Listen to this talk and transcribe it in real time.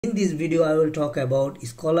In this video, I will talk about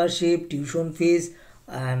scholarship, tuition fees,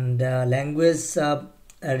 and language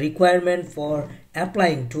requirement for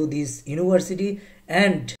applying to this university.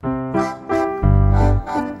 And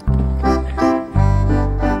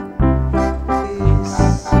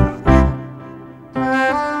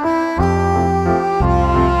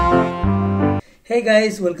hey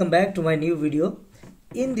guys, welcome back to my new video.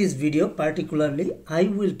 In this video particularly, I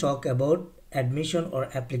will talk about admission or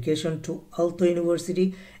application to Aalto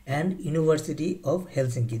University and University of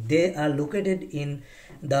Helsinki. They are located in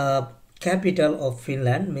the capital of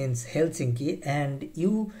Finland, means Helsinki, and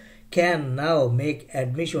you can now make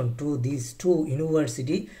admission to these two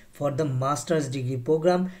universities for the master's degree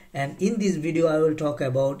program. And in this video, I will talk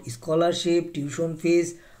about scholarship, tuition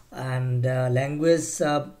fees, and language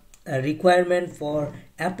requirement for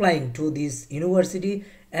applying to this university.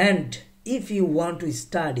 And if you want to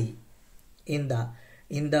study in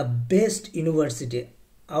the best university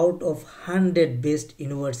out of 100 best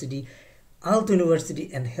university, Aalto University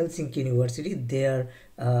and Helsinki University, they are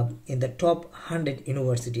in the top 100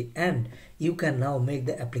 university, and you can now make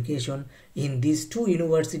the application in these two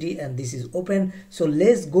university, and this is open. So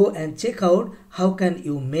let's go and check out how can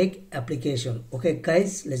you make application. Okay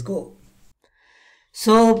guys, let's go.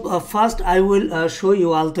 So first I will show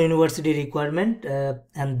you Aalto University requirement,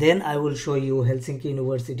 and then I will show you Helsinki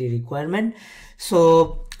University requirement.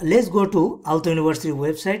 So let's go to Aalto University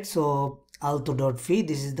website. So aalto.fi,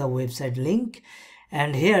 this is the website link,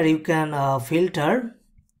 and here you can filter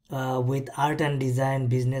with art and design,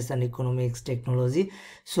 business and economics, technology.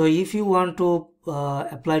 So if you want to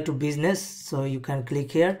apply to business, so you can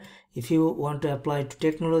click here. If you want to apply to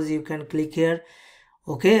technology, you can click here.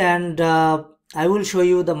 Okay, and I will show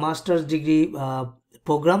you the master's degree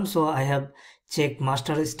program. So I have checked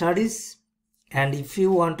master studies, and if you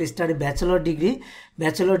want to study bachelor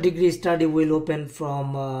degree study will open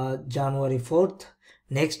from January 4th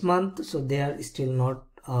next month. So they are still not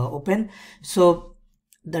open. So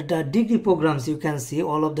the degree programs, you can see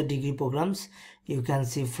all of the degree programs. You can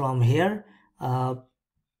see from here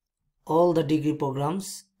all the degree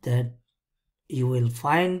programs that you will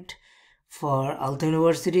find for Aalto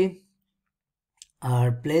University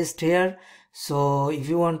are placed here. So if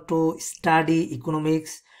you want to study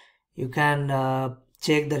economics, you can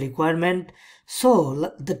check the requirement.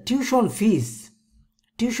 So the tuition fees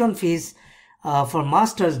for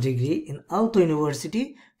master's degree in Aalto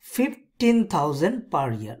University, 15,000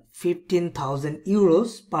 per year, 15,000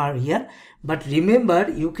 euros per year. But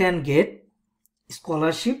remember, you can get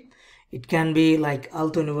scholarship. It can be like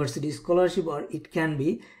Aalto University scholarship, or it can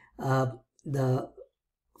be the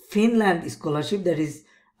Finland scholarship that is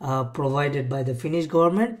provided by the Finnish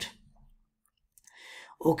government.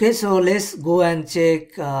 Okay, so let's go and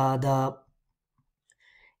check the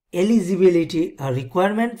eligibility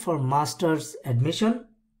requirement for master's admission.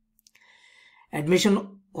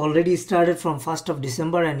 Admission already started from 1st of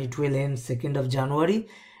December and it will end 2nd of January.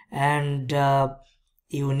 And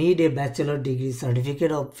you need a bachelor degree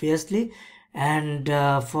certificate, obviously. And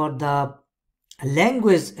for the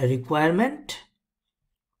language requirement,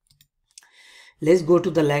 let's go to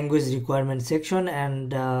the language requirement section,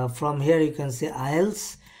 and from here you can see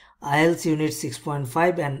IELTS you need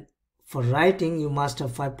 6.5, and for writing you must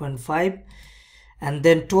have 5.5, and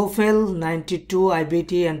then TOEFL 92,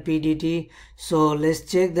 IBT and PDT. So let's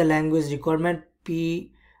check the language requirement.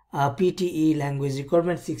 PTE language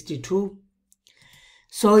requirement 62.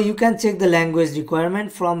 So you can check the language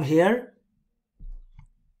requirement from here,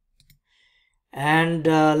 and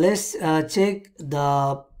let's check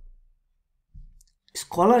the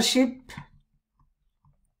scholarship.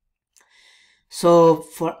 So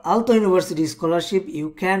for Aalto University scholarship,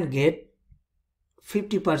 you can get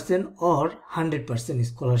 50% or 100%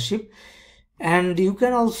 scholarship, and you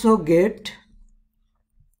can also get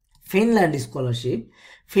Finland scholarship.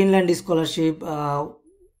 Finland scholarship,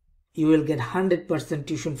 you will get 100%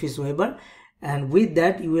 tuition fees waiver, and with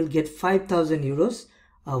that you will get 5,000 euros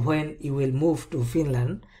when you will move to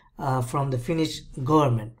Finland from the Finnish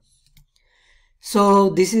government. So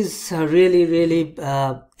this is a really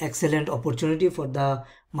excellent opportunity for the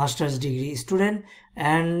master's degree student.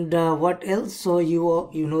 And what else? So you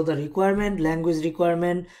know the requirement, language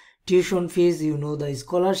requirement, tuition fees, you know the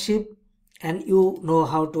scholarship, and you know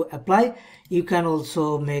how to apply. You can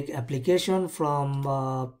also make application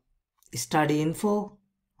from study info,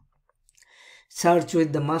 search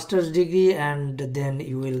with the master's degree, and then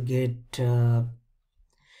you will get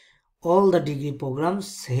all the degree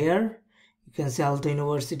programs here. You can see Aalto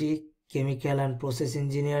University, Chemical and Process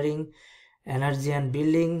Engineering, Energy and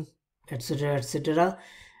Building, etc.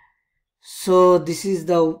 So this is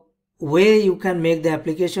the way you can make the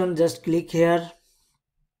application, just click here.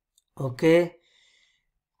 Okay,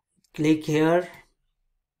 click here.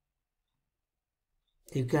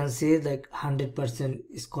 You can see like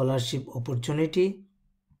 100% scholarship opportunity,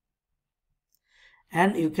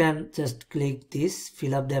 and you can just click this,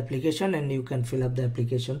 fill up the application, and you can fill up the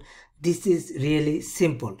application. This is really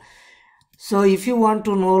simple. So if you want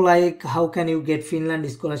to know like how can you get Finland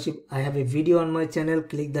scholarship, I have a video on my channel.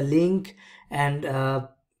 Click the link and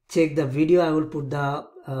check the video. I will put the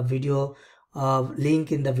video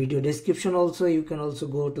link in the video description. Also, you can also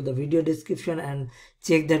go to the video description and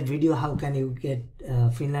check that video. How can you get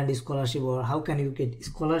Finland scholarship, or how can you get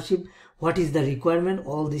scholarship, what is the requirement,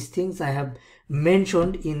 all these things I have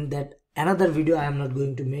mentioned in that another video. I am not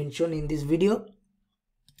going to mention in this video.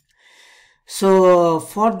 So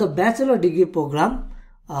for the bachelor degree program,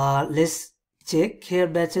 let's check here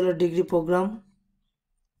bachelor degree program,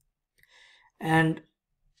 and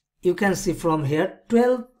you can see from here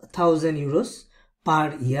 12,000 euros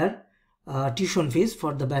per year tuition fees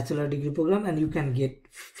for the bachelor degree program, and you can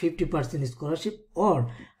get 50% scholarship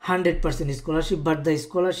or 100% scholarship, but the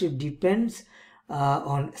scholarship depends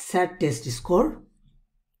on SAT test score.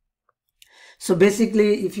 So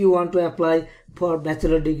basically, if you want to apply for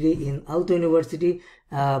bachelor degree in Aalto University,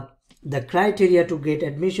 the criteria to get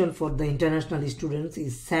admission for the international students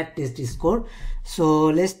is SAT test score. So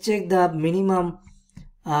let's check the minimum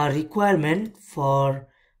requirement for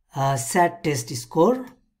SAT test score,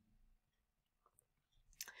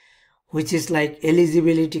 which is like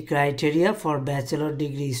eligibility criteria for bachelor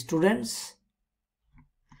degree students.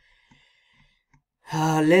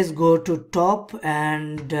 Let's go to top,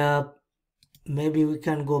 and maybe we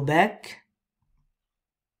can go back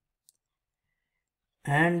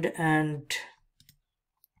and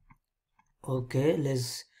okay,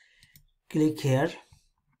 let's click here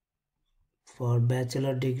for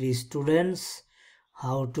bachelor degree students,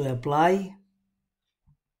 how to apply.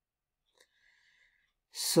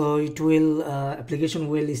 So it will application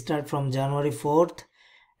will start from January 4th,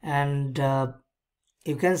 and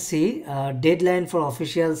you can see deadline for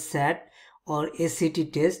official SAT or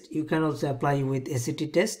ACT test. You can also apply with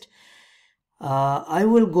ACT test. I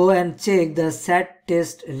will go and check the SAT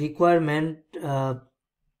test requirement that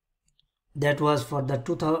was for the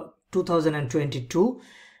 2022,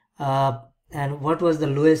 and what was the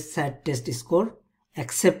lowest SAT test score,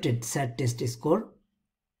 accepted SAT test score.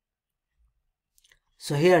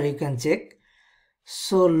 So here you can check.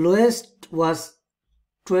 So lowest was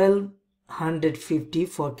 1250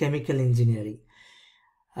 for chemical engineering.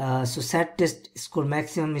 So SAT test score,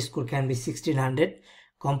 maximum score can be 1600.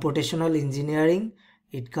 Computational engineering,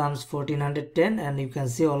 it comes 1410, and you can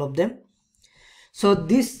see all of them. So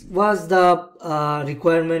this was the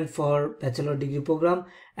requirement for bachelor degree program,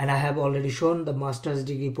 and I have already shown the master's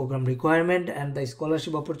degree program requirement and the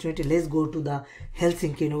scholarship opportunity. Let's go to the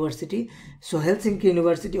Helsinki University. So Helsinki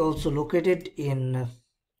University also located in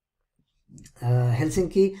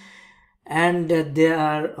Helsinki, and they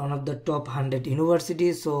are one of the top 100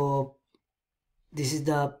 universities. So this is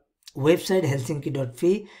the website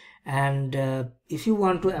helsinki.fi, and if you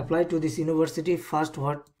want to apply to this university, first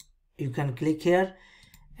what you can click here,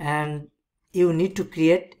 and you need to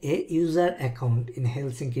create a user account in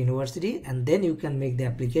Helsinki University, and then you can make the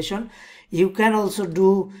application. You can also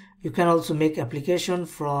make application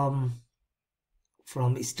from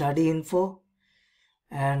study info,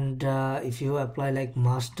 and if you apply like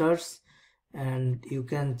masters, and you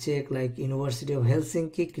can check like University of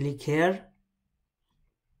Helsinki, click here,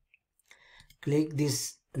 click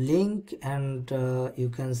this link, and you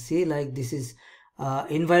can see like this is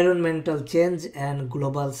environmental change and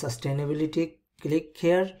global sustainability. Click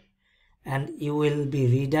here and you will be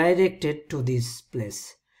redirected to this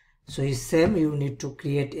place. So it's same, you need to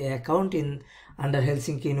create an account in under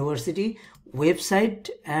Helsinki University website,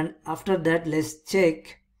 and after that let's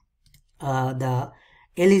check the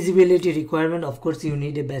eligibility requirement. Of course you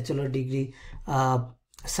need a bachelor degree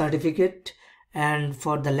certificate, and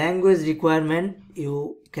for the language requirement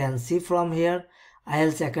you can see from here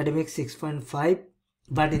IELTS academic 6.5,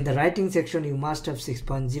 but in the writing section you must have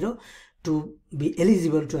 6.0 to be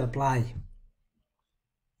eligible to apply.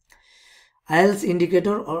 IELTS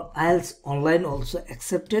indicator or IELTS online also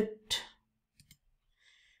accepted.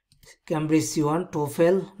 Cambridge C1,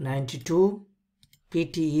 TOEFL 92,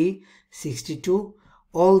 PTE 62,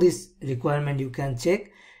 all this requirement you can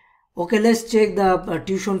check. Okay, let's check the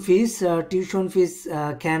tuition fees. Tuition fees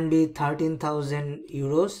can be 13,000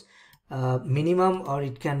 euros minimum, or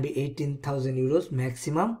it can be 18,000 euros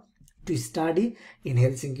maximum to study in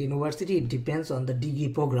Helsinki University. It depends on the degree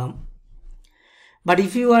program. But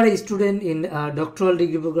if you are a student in a doctoral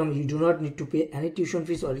degree program, you do not need to pay any tuition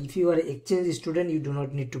fees, or if you are an exchange student, you do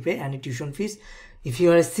not need to pay any tuition fees. If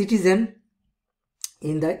you are a citizen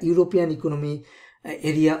in the European economy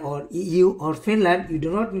area or EU or Finland, you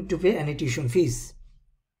do not need to pay any tuition fees.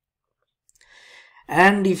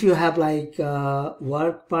 And if you have like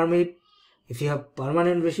work permit, if you have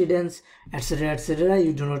permanent residence, etc., etc.,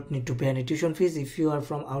 you do not need to pay any tuition fees. If you are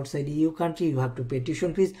from outside EU country, you have to pay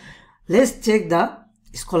tuition fees. Let's check the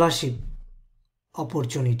scholarship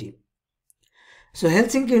opportunity. So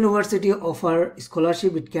Helsinki University offer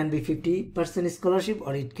scholarship. It can be 50% scholarship,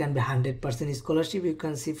 or it can be 100% scholarship. You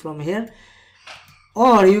can see from here,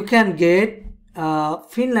 or you can get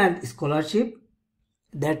Finland scholarship.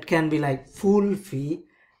 That can be like full fee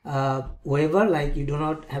waiver, like you do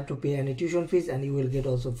not have to pay any tuition fees, and you will get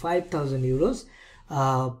also 5,000 euros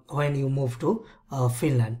when you move to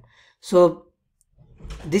Finland. So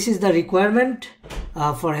this is the requirement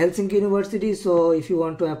for Helsinki University. So if you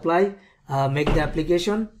want to apply, make the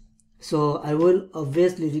application. So I will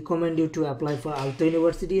obviously recommend you to apply for Aalto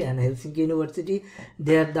University and Helsinki University.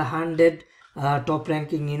 They are the 100 top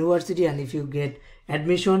ranking university, and if you get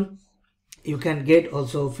admission, you can get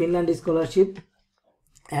also Finland scholarship,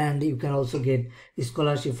 and you can also get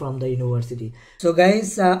scholarship from the university. So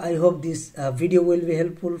guys, I hope this video will be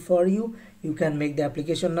helpful for you. You can make the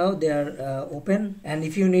application now. They are open, and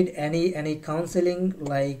if you need any counseling,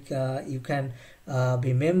 like you can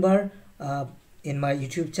be member in my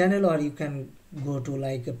YouTube channel, or you can go to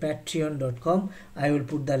like patreon.com. I will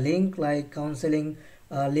put the link, like counseling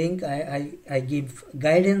link. I give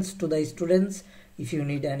guidance to the students if you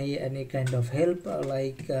need any kind of help,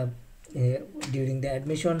 during the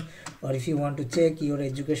admission, or if you want to check your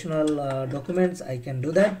educational documents, I can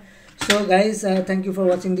do that. So guys, thank you for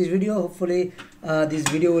watching this video. Hopefully this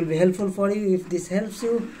video will be helpful for you. If this helps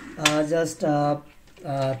you, just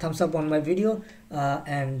thumbs up on my video,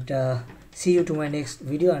 and see you to my next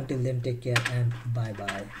video. Until then, take care and bye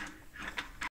bye.